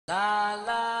La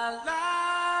la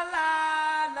la la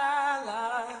la la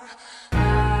la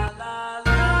la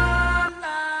la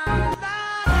la la.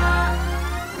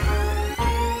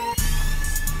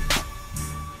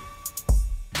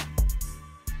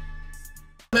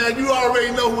 Man, you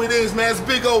already know who it is, man. It's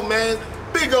Big O, man.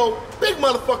 Big O, big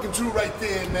motherfucking Dru right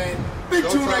there, man. Big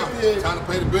Dru right there. Time to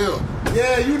pay the bill.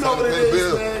 Yeah, you know what it is,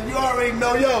 bill. man. You already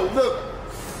know. Yo, look.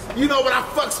 You know what I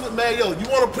fucks with, man. Yo, you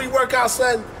want a pre-workout,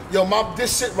 son? Yo,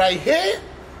 this shit right here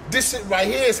is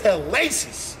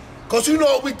hellacious. Cause you know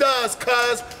what we does,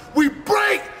 cuz we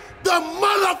break the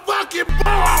motherfucking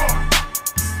ball.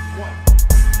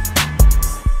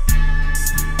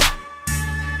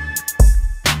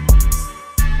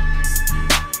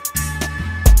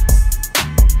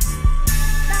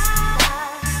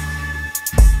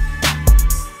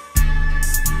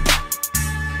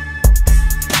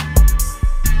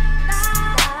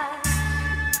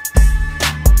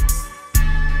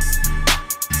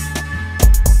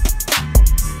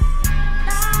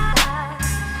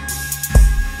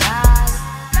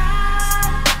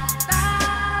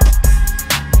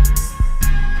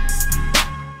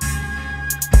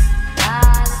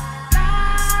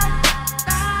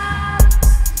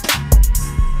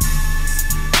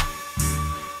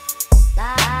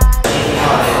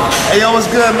 Hey, yo, what's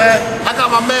good, man? I got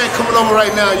my man coming over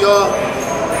right now, y'all.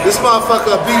 This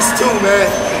motherfucker a beast too, man.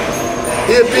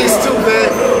 He a beast too, man.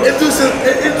 Introduce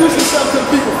yourself to the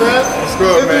people, man. What's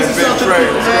good, man? Big Trey,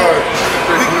 what's good?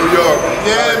 Big New York.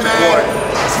 Yeah, man.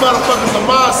 This motherfucker's a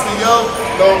monster, yo.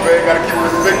 No, man, gotta keep it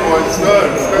with the big boys. It's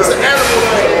good. It's an animal,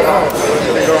 man.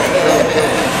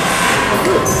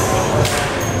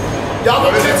 Y'all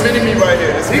look at This is mini-me right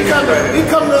here. He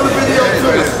coming on the video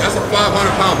too. That's a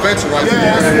 500-pound venture right there.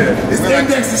 Yeah. His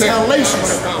index is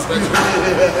hellacious.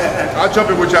 I'll jump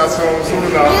in with y'all soon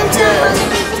enough.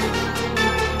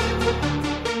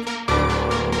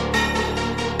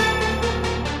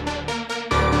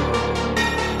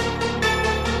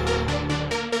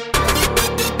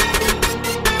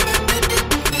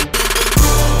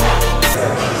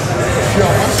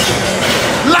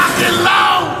 Lock and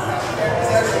load!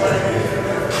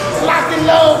 Lock and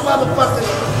load, motherfucker!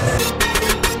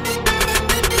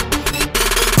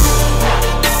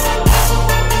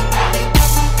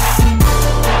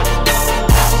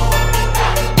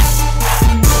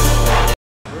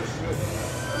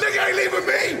 Nigga ain't leaving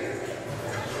me!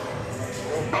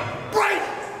 Break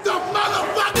the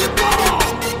motherfucking ball!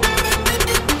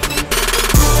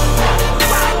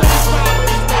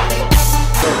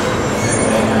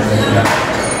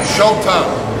 Showtime.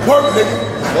 Work, nigga!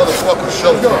 Motherfucking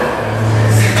showtime.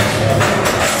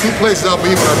 Two places I'll be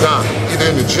when I die. Either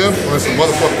in the gym or in some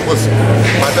motherfucking pussy.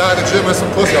 If I die in the gym and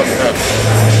some pussy, I'll be happy.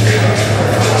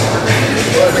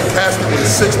 In the casket with a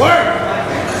 6. Work!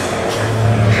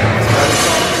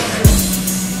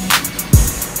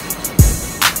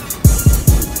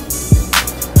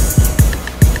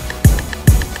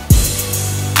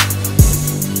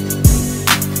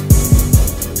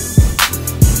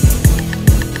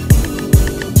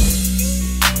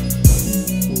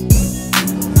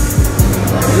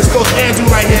 Andrew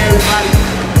right here, everybody.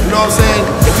 You know what I'm saying?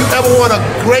 If you ever want a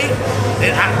great,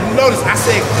 and notice I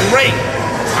said great.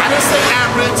 I didn't say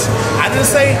average. I didn't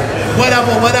say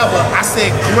whatever. I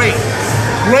said great.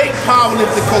 Great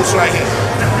powerlifting coach right here.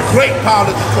 Great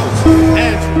powerlifting coach.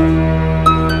 Andrew.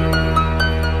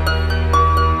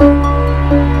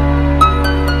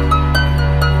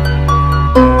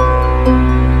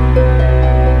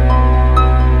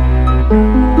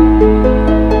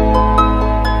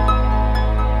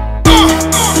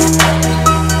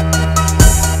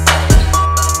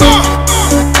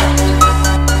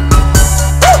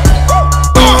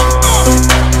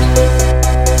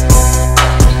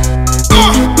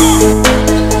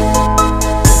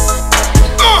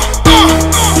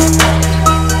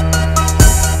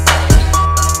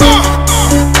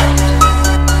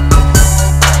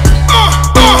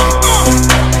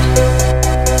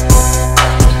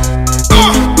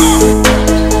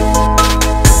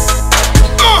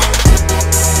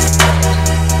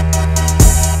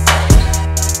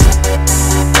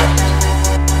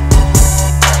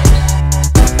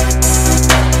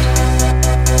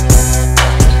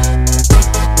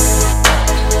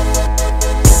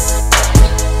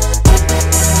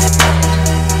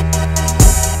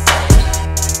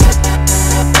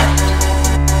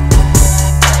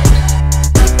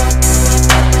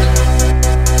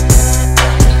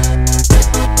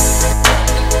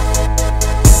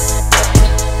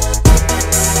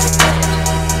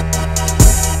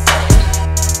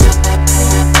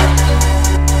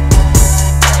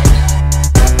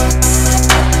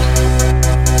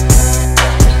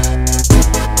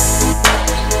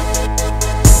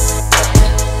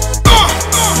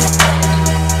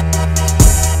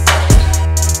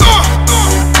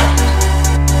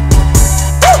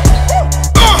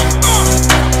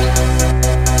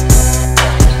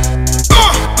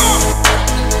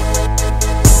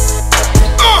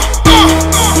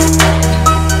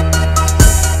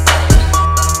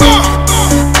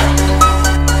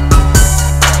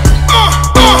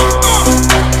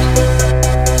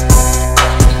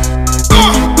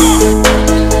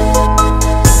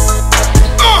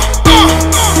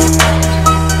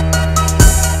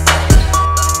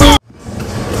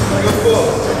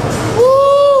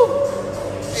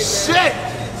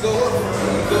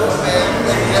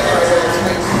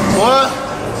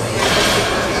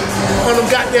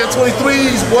 goddamn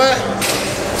 23s, boy.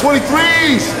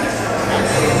 23s.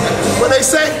 What they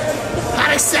say? How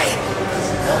they say?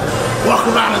 Walk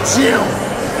around the gym,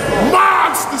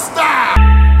 monster style.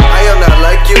 I am not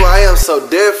like you, I am so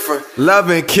different.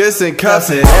 Loving, kissing,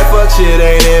 cussing. That fuck shit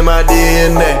ain't in my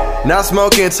DNA. Not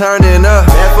smoking, turning up.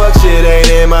 That fuck shit ain't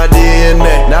in my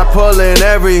DNA. Not pulling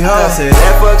every hoe.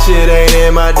 That fuck shit ain't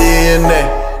in my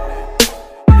DNA.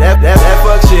 That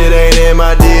fuck shit ain't in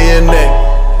my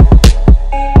DNA.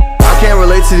 I can't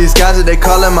relate to these guys that they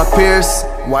calling my peers.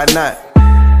 Why not?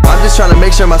 I'm just trying to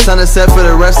make sure my son is set for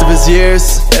the rest of his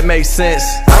years. That makes sense.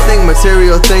 I think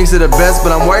material things are the best,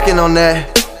 but I'm working on that.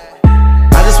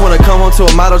 I just wanna come home to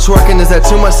a model twerking, is that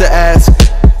too much to ask?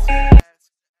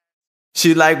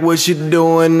 She like, what you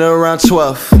doing around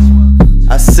 12?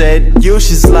 I said, you,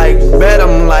 she's like, bet.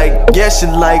 I'm like, yeah, she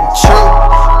like, true.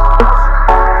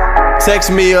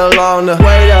 Text me along the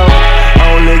way though.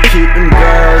 Only keeping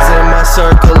girls in my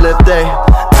circle if they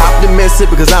optimistic,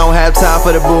 because I don't have time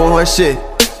for the bullhorn shit.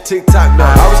 TikTok though,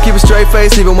 I always keep a straight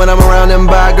face even when I'm around them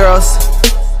bi girls.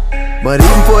 But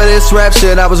even for this rap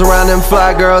shit, I was around them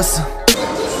fly girls.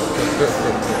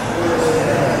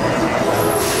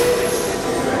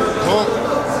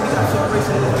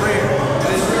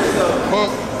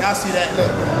 Y'all see that?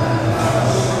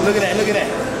 Look at that, look at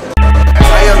that.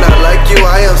 I am not like you,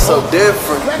 I am so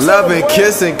different. Loving,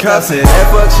 kissing, cussing.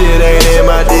 That fuck shit ain't in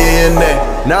my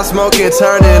DNA. Not smoking,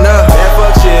 turning up. That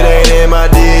fuck shit ain't in my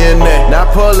DNA.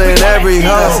 Not pulling every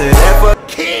hoe. That fuck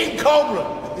King Cobra.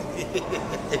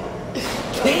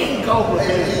 King Cobra,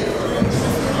 baby.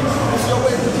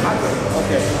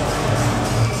 Okay.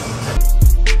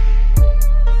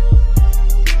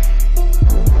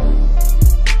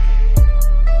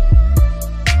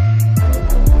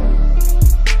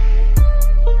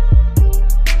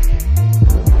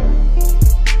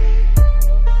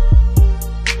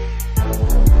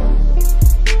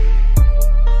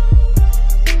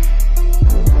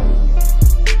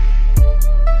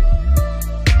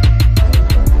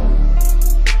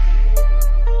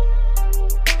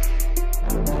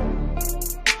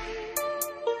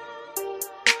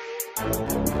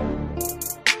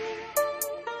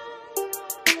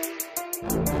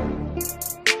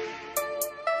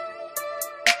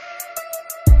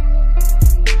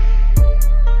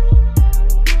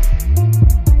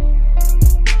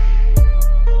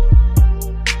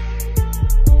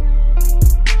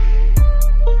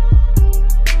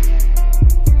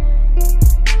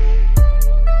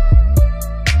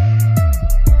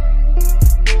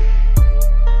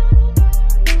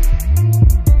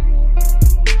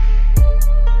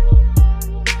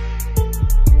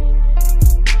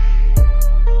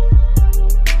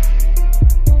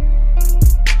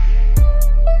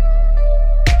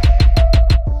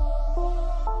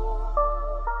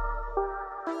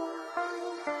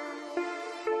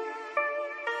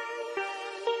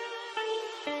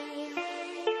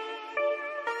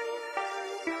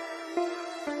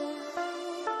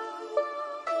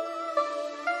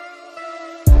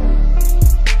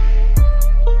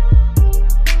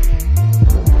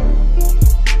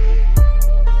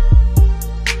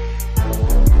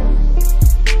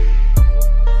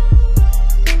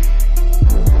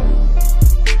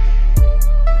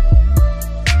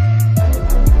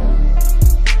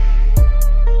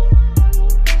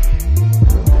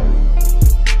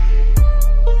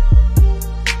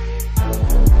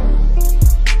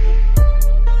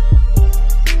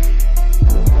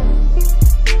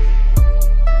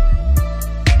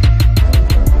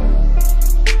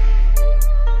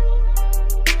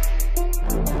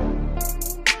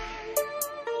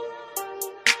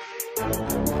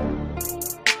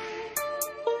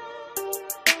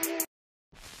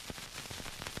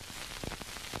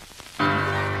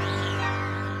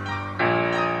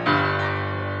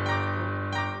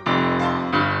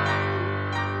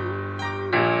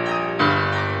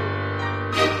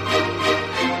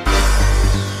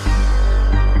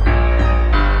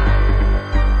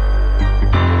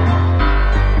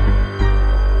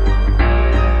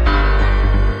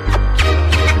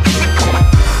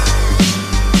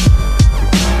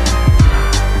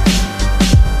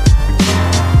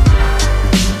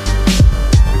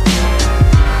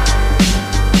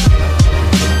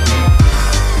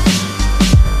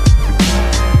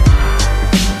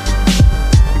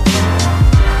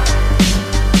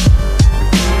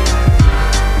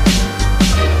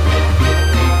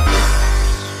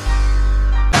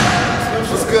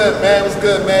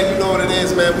 good, man? You know what it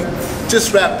is, man. We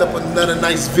just wrapped up another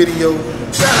nice video.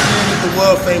 Shout out to the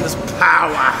world famous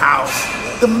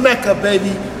Powerhouse, the Mecca, baby.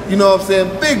 You know what I'm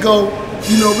saying? Big O.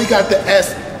 You know, we got the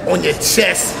S on your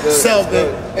chest,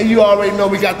 Selvin. And you already know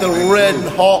we got the Red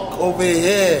Hawk over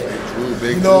here. Dru,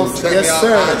 Big You know, Dru. Check yes, me out,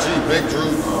 sir. IG, Big Dru,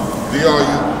 DRU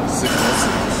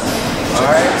 616.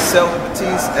 Alright, Selvin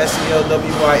Batiste,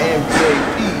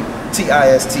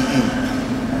 SELWYNBAPTISTE.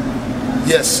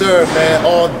 Yes, sir, man.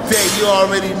 All day, you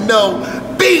already know.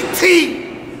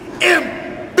 BTMFB,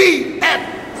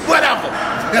 whatever.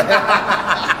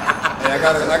 Hey, I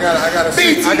got a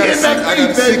secret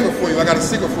for you. I got a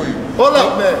secret for you. Hold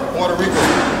up, man. Puerto Rico.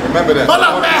 Remember that. Hold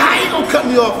up, man. How you gonna cut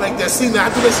me off like that? See, man,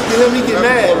 I do that shit to him, he get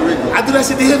mad. I do that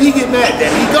shit to him, he get mad. There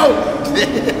he go.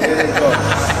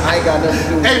 I ain't got nothing to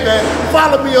do with it. Hey, man,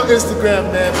 follow me on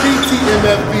Instagram, man.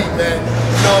 BTMFB, man.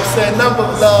 You know what I'm saying? Number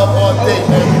love all day,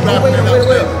 man.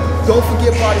 Wait. Don't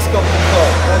forget Body Sculpting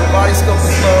Club. Go to Body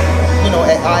Sculpting Club, you know,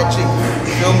 at IG.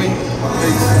 You feel me?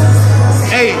 Peace.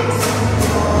 Hey,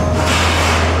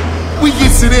 we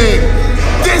gets it in.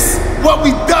 This what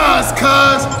we does,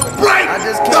 cuz. Break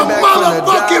the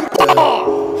motherfucking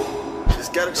ball.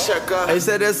 Just gotta check up. They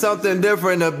said there's something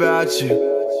different about you.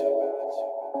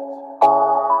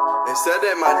 They said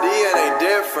that my DNA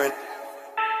different.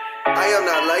 I am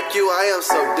not like you, I am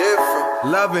so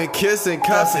different. Loving, kissing,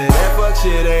 cussing. That fuck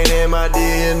shit ain't in my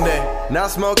DNA. Not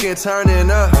smoking,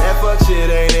 turning up. That fuck shit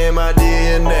ain't in my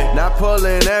DNA. Not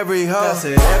pulling every hoe.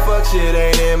 That fuck shit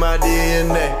ain't in my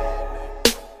DNA.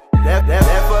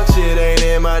 That fuck shit ain't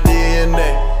in my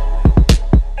DNA.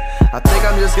 I think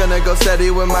I'm just gonna go steady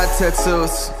with my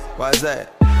tattoos. Why is that?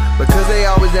 Because they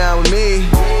always down with me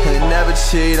and never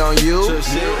cheat on you.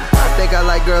 I think I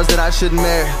like girls that I shouldn't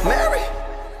marry.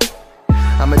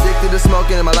 I'm addicted to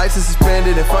smoking and my license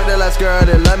suspended. And fuck that last girl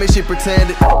that loved me, she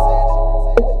pretended.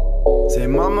 Say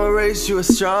mama raised you a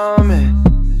strong man.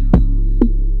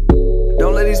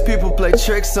 Don't let these people play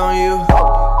tricks on you.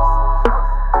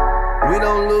 We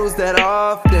don't lose that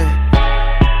often.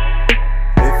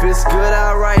 If it's good,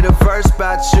 I'll write a verse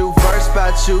about you.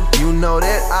 You know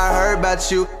that I heard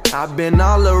about you. I've been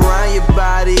all around your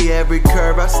body, every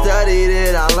curve I studied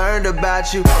it, I learned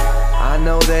about you. I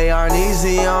know they aren't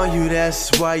easy on you,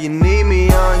 that's why you need me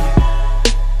on you.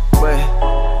 But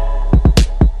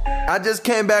I just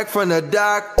came back from the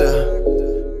doctor.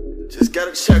 Just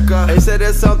gotta check up. They said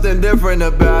there's something different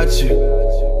about you.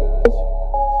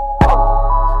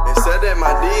 They said that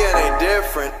my DNA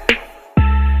different.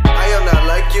 I am not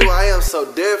like you, I am so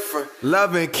different.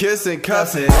 Loving, kissing,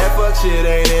 cussing. That fuck shit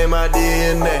ain't in my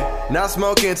DNA. Not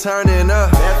smoking, turning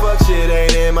up. That fuck shit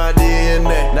ain't in my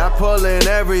DNA. Not pulling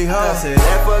every hoe.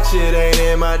 That fuck shit ain't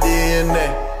in my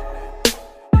DNA.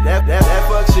 That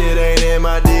fuck shit ain't in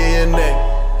my DNA.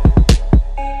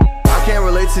 I can't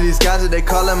relate to these guys that they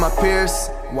calling my peers.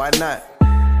 Why not?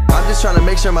 I'm just trying to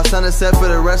make sure my son is set for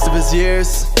the rest of his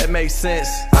years. That makes sense.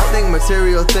 I think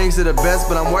material things are the best,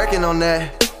 but I'm working on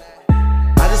that.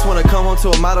 I just wanna come home to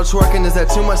a model twerking, is that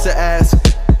too much to ask?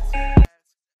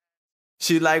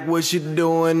 She like, what you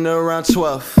doing around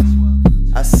 12?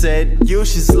 I said, you,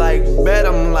 she's like, bet.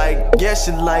 I'm like, yeah,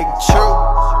 she like, true.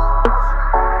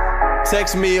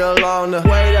 Text me along the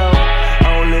way though.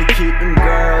 Only keep them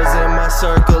girls in my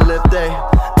circle if they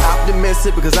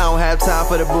optimistic, because I don't have time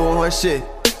for the bullhorse shit.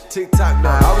 TikTok,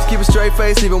 I always keep a straight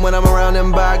face even when I'm around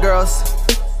them bi girls.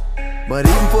 But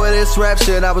even for this rap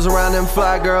shit, I was around them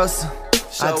fly girls.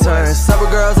 I turn supper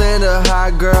girls into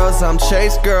hot girls. I'm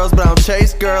chase girls, but I don't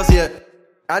chase girls yet.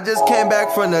 I just came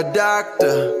back from the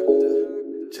doctor.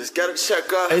 Just gotta check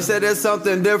up. They said there's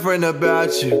something different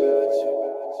about you. They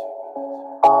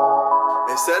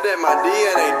said that my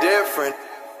DNA different.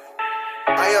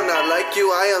 I am not like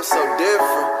you, I am so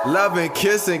different. Loving,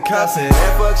 kissing, cussing.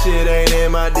 That fuck shit ain't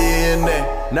in my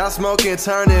DNA. Not smoking,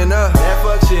 turning up. That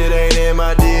fuck shit ain't in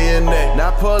my DNA.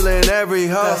 Not pulling every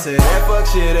hoe. That fuck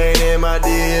shit ain't in my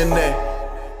DNA.